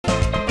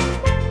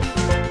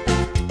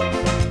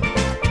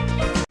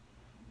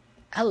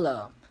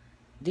Hello.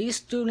 These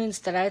students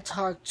that I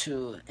talked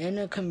to in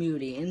the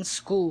community, in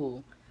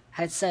school,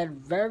 had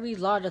said very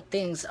lot of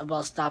things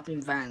about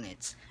stopping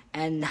violence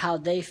and how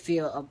they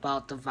feel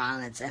about the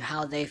violence and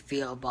how they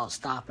feel about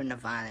stopping the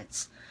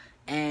violence.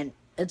 And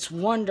it's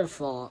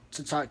wonderful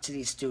to talk to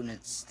these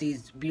students,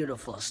 these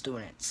beautiful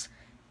students,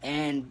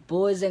 and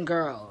boys and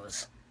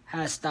girls,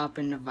 how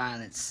stopping the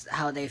violence,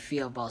 how they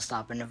feel about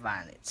stopping the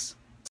violence.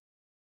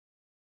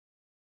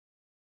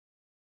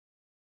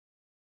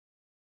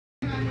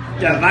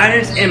 The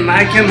violence in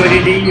my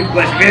community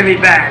was very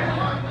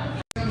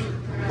bad.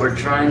 We're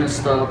trying to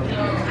stop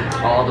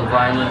all the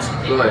violence,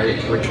 but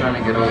we're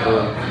trying to get all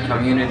the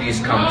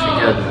communities come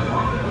together.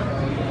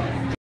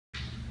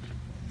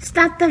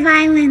 Stop the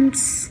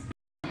violence.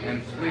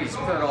 And please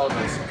put all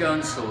those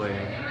guns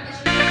away.